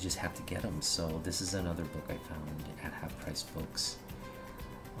 you just have to get them. So this is another book I found at Half Price Books.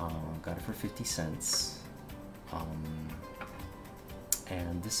 Got it for 50 cents.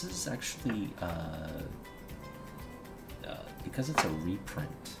 And this is actually because it's a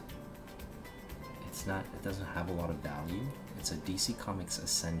reprint, it doesn't have a lot of value. It's a DC Comics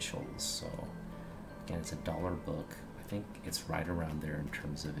Essentials, so again, it's a $1 book. I think it's right around there in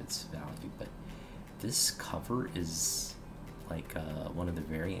terms of its value, but this cover is like one of the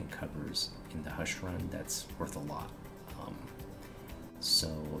variant covers in the Hush run that's worth a lot.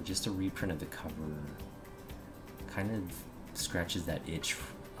 So just a reprint of the cover kind of scratches that itch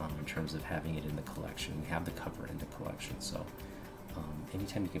in terms of having it in the collection. We have the cover in the collection, so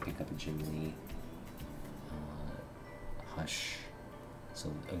anytime you can pick up a Jim Lee Hush.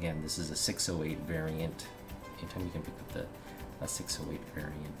 So again, this is a 608 variant. Anytime you can pick up a 608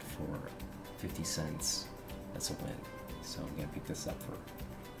 variant for 50 cents, that's a win. So again, pick this up for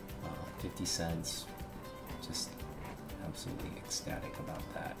 50 cents. Just absolutely ecstatic about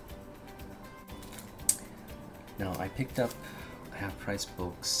that. Now, I picked up Half Price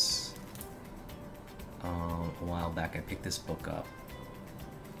Books a while back. I picked this book up,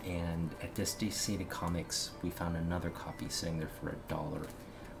 and at Disney City Comics we found another copy sitting there for $1.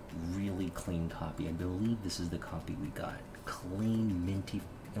 Really clean copy. I believe this is the copy we got. Clean, minty,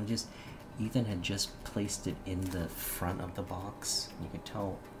 and just Ethan had just placed it in the front of the box. You could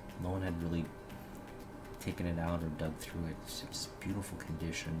tell no one had really taken it out or dug through it. It's just beautiful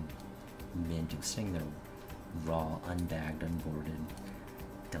condition, mint. It was sitting there raw, unbagged, unboarded.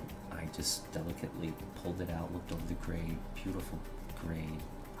 I just delicately pulled it out, looked over the grade. Beautiful grade,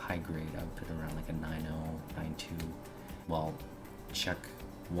 high grade. I would put it around like a 9.0, 9.2. Well, check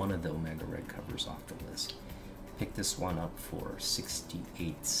one of the Omega Red covers off the list. Picked this one up for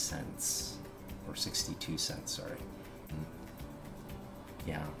 68 cents, or 62 cents, sorry.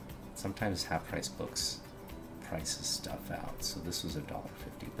 Yeah, sometimes Half Price Books prices stuff out. So this was $1.50,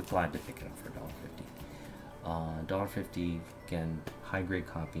 but glad to pick it up for $1.50. $1.50, again, high grade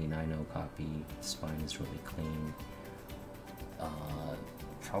copy, 9.0 copy. Spine is really clean.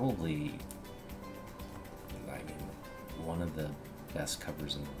 Probably, I mean, one of the best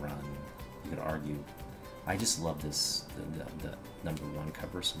covers in the run. You could argue. I just love this, the #1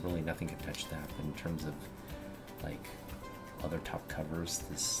 cover, so really nothing can touch that. But in terms of like other top covers,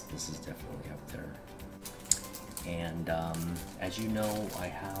 this is definitely up there. And as you know, I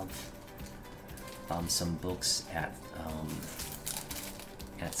have some books at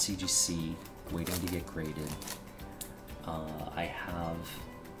CGC waiting to get graded. I have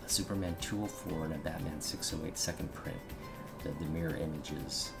a Superman 204 and a Batman 608 second print, the mirror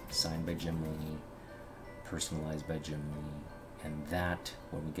images, signed by Jim Lee, personalized by Jim Lee, and that,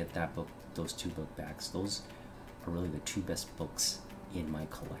 when we get that book, those 2 book backs, those are really the 2 best books in my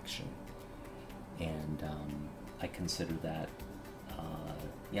collection. And I consider that,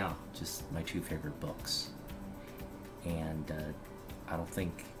 yeah, just my 2 favorite books. And I don't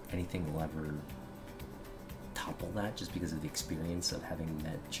think anything will ever topple that, just because of the experience of having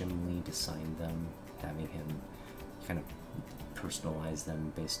met Jim Lee to sign them, having him kind of personalize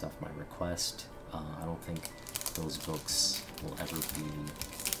them based off my request. I don't think those books will ever be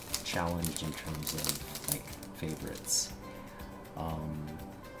challenged in terms of like favorites.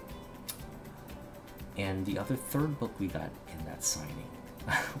 And the other 3rd book we got in that signing,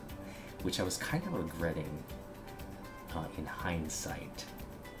 which I was kind of regretting in hindsight.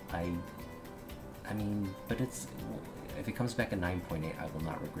 I mean, but it's, if it comes back a 9.8, I will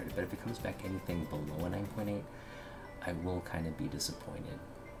not regret it. But if it comes back anything below a 9.8, I will kind of be disappointed,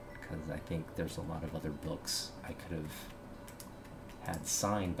 because I think there's a lot of other books I could have had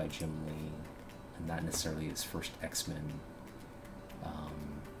signed by Jim Lee, and not necessarily his first X-Men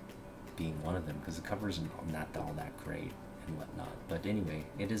being one of them, because the covers are not all that great and whatnot. But anyway,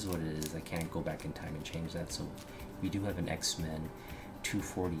 it is what it is. I can't go back in time and change that. So we do have an X-Men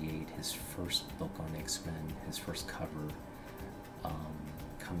 248, his first book on X-Men, his first cover,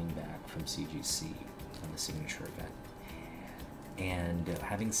 coming back from CGC on the signature event. And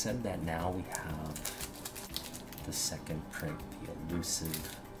having said that, now we have the second print, the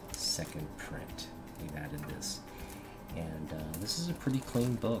elusive second print. We've added this, and this is a pretty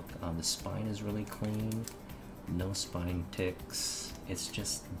clean book. The spine is really clean, no spine ticks. It's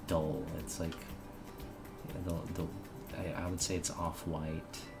just dull. It's like I would say it's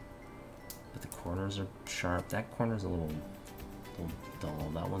off-white, but the corners are sharp. That corner's a little dull.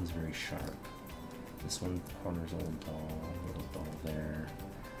 That one's very sharp. This one, the corner's a little dull there.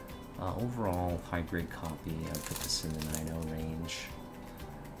 Overall, high-grade copy. I would put this in the 9.0 range.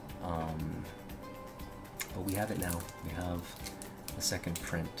 But we have it now. We have the second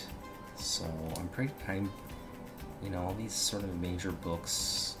print. So I'm pretty you know, all these sort of major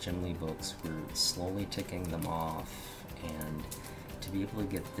books, Jim Lee books, we're slowly ticking them off. And to be able to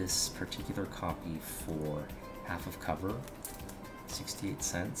get this particular copy for half of cover, 68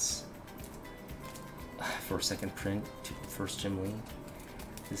 cents, for a second print, first Jim Lee,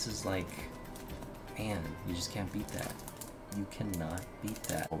 this is like, man, you just can't beat that. You cannot beat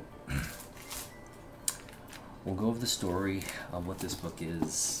that. We'll go over the story of what this book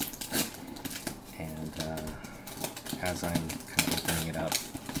is, and as I'm kind of opening it up,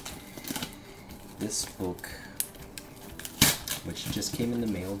 this book, which just came in the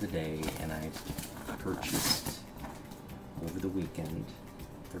mail today, and I purchased over the weekend.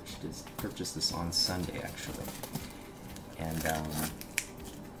 Purchased this on Sunday, actually. And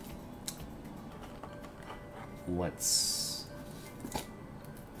what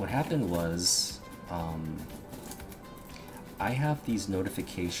happened was, I have these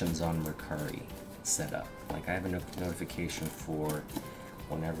notifications on Mercari set up. Like, I have a notification for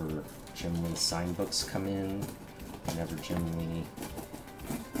whenever Jim Lee signed books come in, whenever Jim Lee,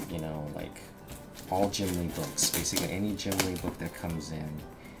 you know, like all Jim Lee books, basically any Jim Lee book that comes in,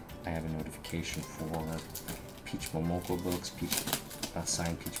 I have a notification for. Peach Momoko books,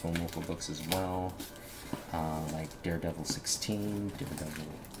 signed Peach Momoko books as well, like Daredevil 16, Daredevil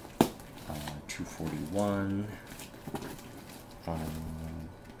 241,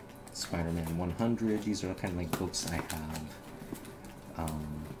 Spider-Man 100. These are kind of like books I have.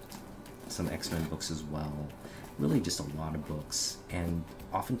 Some X-Men books as well. Really just a lot of books. And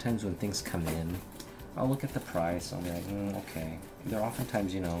oftentimes when things come in, I'll look at the price. I'll be like, okay. They're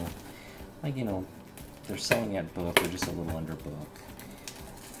oftentimes, you know, like, you know, they're selling at book or just a little under book.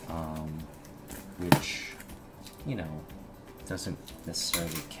 Which, you know, doesn't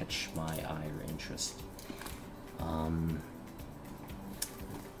necessarily catch my eye or interest.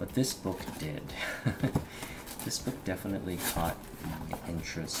 But this book did. This book definitely caught my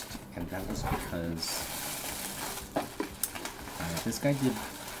interest, and that was because this guy did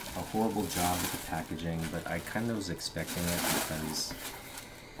a horrible job with the packaging, but I kind of was expecting it because,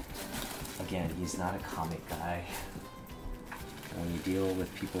 again, he's not a comic guy. When you deal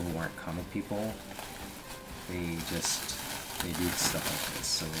with people who aren't comic people, they do stuff like this.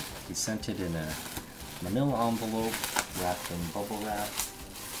 So he sent it in a manila envelope wrapped in bubble wrap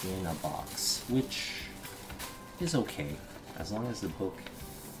in a box, which is okay as long as the book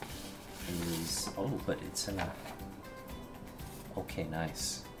is, oh, but it's in a, okay,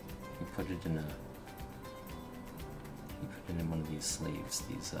 nice. You put it in one of these sleeves,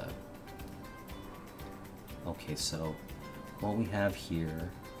 these okay, so what we have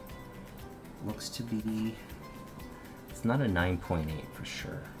here looks to be, it's not a 9.8 for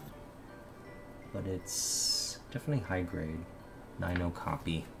sure, but it's definitely high grade, 9.0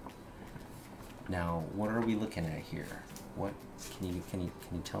 copy. Now, what are we looking at here? What can you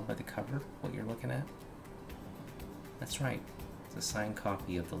tell by the cover what you're looking at? That's right. It's a signed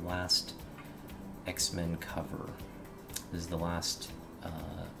copy of the last X-Men cover. This is the last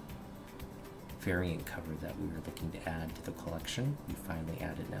variant cover that we were looking to add to the collection. We finally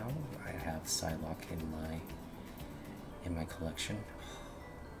added now. I have Psylocke in my collection.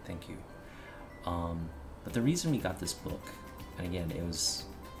 Thank you. But the reason we got this book, and again, it was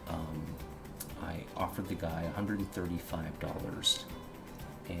I offered the guy $135,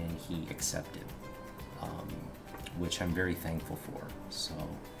 and he accepted, which I'm very thankful for. So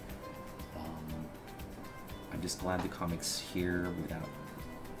I'm just glad the comic's here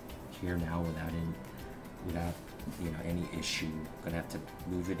now without any issue. I'm gonna have to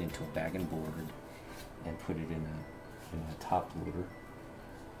move it into a bag and board and put it in a top loader.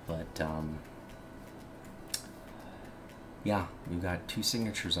 But yeah, we've got 2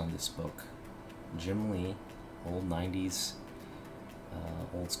 signatures on this book. Jim Lee, old 90s,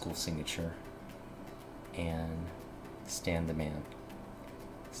 old school signature, and Stan the Man,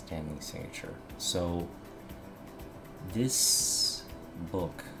 Stanley signature. So this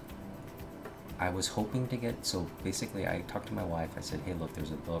book, I was hoping to get, so basically I talked to my wife, I said, hey look,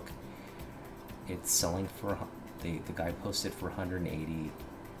 there's a book, it's selling for, the guy posted for 180.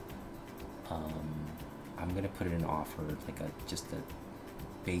 I'm gonna put it in offer, like just a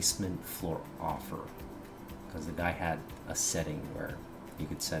basement floor offer, because the guy had a setting where you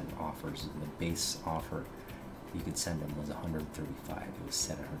could send offers, and the base offer you could send him was 135. It was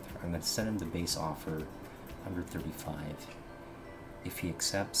set at 135. I'm gonna send him the base offer, 135. If he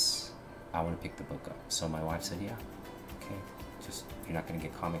accepts, I want to pick the book up. So my wife said, yeah, okay, just, you're not gonna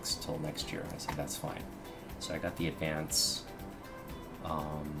get comics till next year. I said, that's fine. So I got the advance,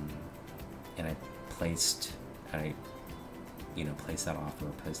 and I placed that offer,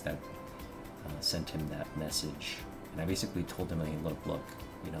 sent him that message, and I basically told him, hey, look,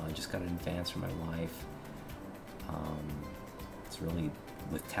 I just got an advance from my wife. It's really,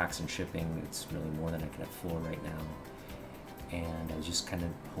 with tax and shipping, it's really more than I can afford right now, and I was just kind of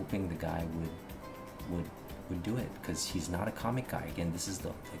hoping the guy would do it, because he's not a comic guy. Again, this is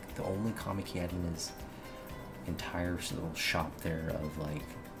the only comic he had in his entire little shop there of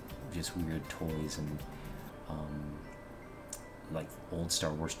just weird toys and old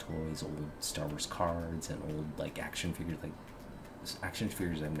Star Wars toys, old Star Wars cards, and old action figures, action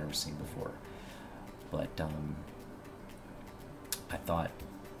figures I've never seen before. But I thought,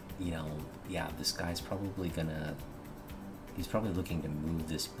 yeah, this guy's probably he's probably looking to move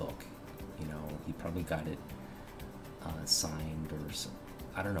this book. He probably got it signed, or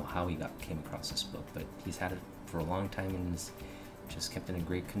I don't know how he came across this book, but he's had it for a long time and is just kept in a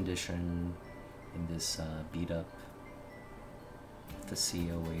great condition in this beat up, the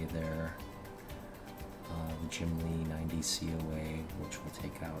COA there, the Jim Lee 90s COA, which we'll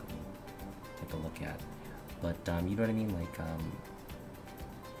take out and take a look at. But you know what I mean,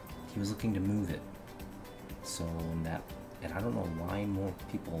 he was looking to move it. So and I don't know why more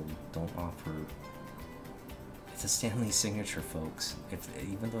people don't offer. It's a Stanley signature, folks.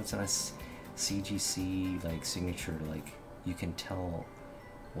 Even though it's not a CGC signature, you can tell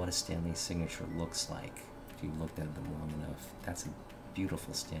what a Stanley signature looks like if you've looked at them long enough. That's a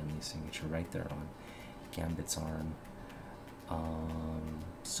beautiful Stanley signature right there on Gambit's arm.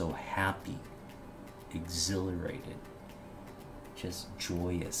 So happy, exhilarated, just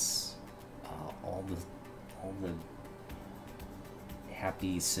joyous. All the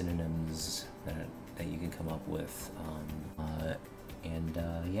happy synonyms that you can come up with.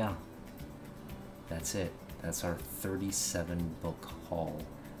 Yeah, that's it. That's our 37 book haul.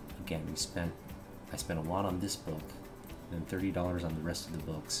 Again, I spent a lot on this book, and $30 on the rest of the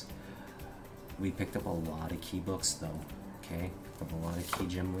books. We picked up a lot of Key books though. Okay, picked up a lot of Key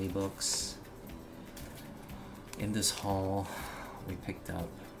Jim Lee books. In this haul, we picked up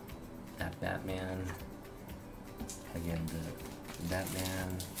that Batman. Again, the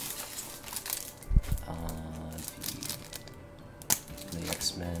Batman. The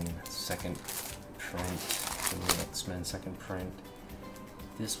X-Men second print. The X-Men second print.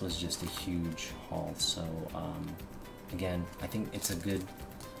 This was just a huge haul. So again, I think it's a good.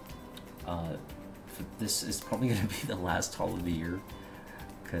 This is probably going to be the last haul of the year,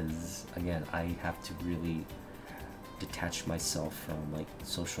 because again, I have to really detach myself from like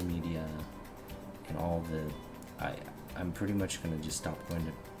social media and all the. I'm pretty much going to just stop going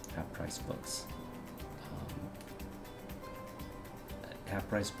to half price books. Half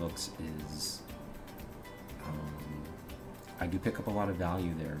price books is. I do pick up a lot of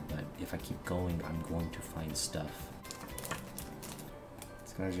value there, but if I keep going, I'm going to find stuff.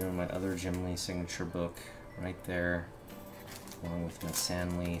 It's going to be my other Jim Lee signature book right there, along with my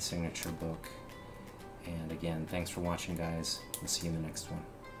San Lee signature book. And again, thanks for watching, guys. We'll see you in the next one.